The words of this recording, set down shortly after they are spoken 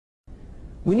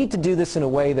We need to do this in a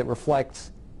way that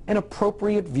reflects an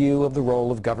appropriate view of the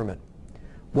role of government,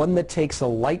 one that takes a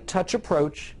light touch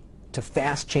approach to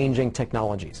fast-changing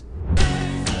technologies.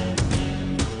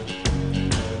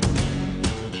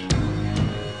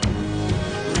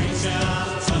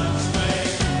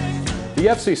 The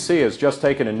FCC has just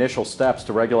taken initial steps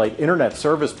to regulate internet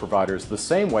service providers the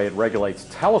same way it regulates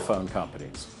telephone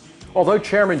companies. Although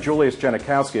Chairman Julius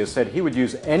Genachowski has said he would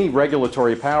use any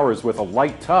regulatory powers with a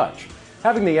light touch,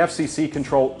 having the FCC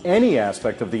control any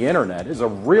aspect of the internet is a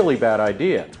really bad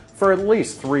idea for at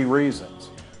least 3 reasons.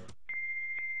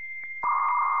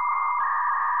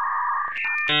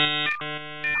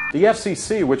 The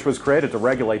FCC, which was created to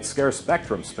regulate scarce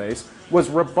spectrum space, was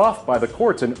rebuffed by the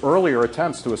courts in earlier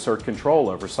attempts to assert control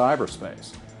over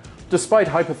cyberspace. Despite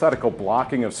hypothetical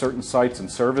blocking of certain sites and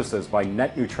services by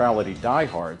net neutrality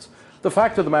diehards, the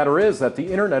fact of the matter is that the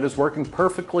internet is working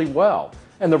perfectly well,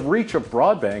 and the reach of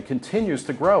broadband continues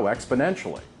to grow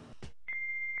exponentially.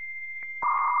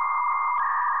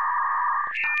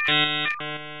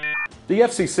 The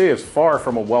FCC is far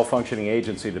from a well-functioning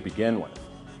agency to begin with.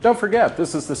 Don't forget,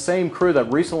 this is the same crew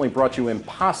that recently brought you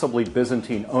impossibly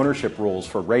Byzantine ownership rules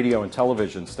for radio and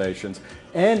television stations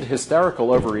and hysterical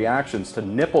overreactions to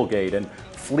Nipplegate and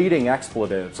fleeting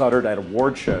expletives uttered at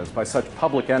award shows by such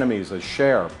public enemies as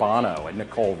Cher, Bono, and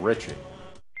Nicole Richie.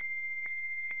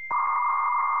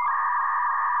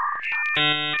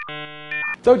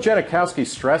 Though Genachowski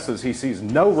stresses he sees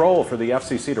no role for the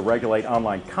FCC to regulate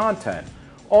online content,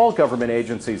 all government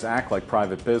agencies act like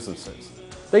private businesses.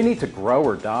 They need to grow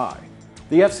or die.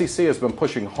 The FCC has been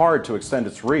pushing hard to extend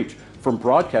its reach from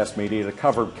broadcast media to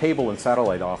cover cable and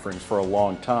satellite offerings for a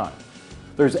long time.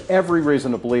 There's every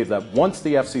reason to believe that once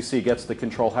the FCC gets to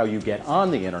control how you get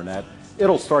on the internet,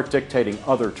 it'll start dictating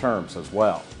other terms as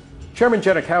well. Chairman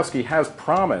Genachowski has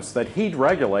promised that he'd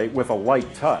regulate with a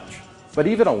light touch, but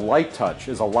even a light touch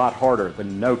is a lot harder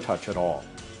than no touch at all.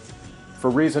 For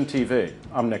Reason TV,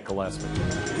 I'm Nick Gillespie.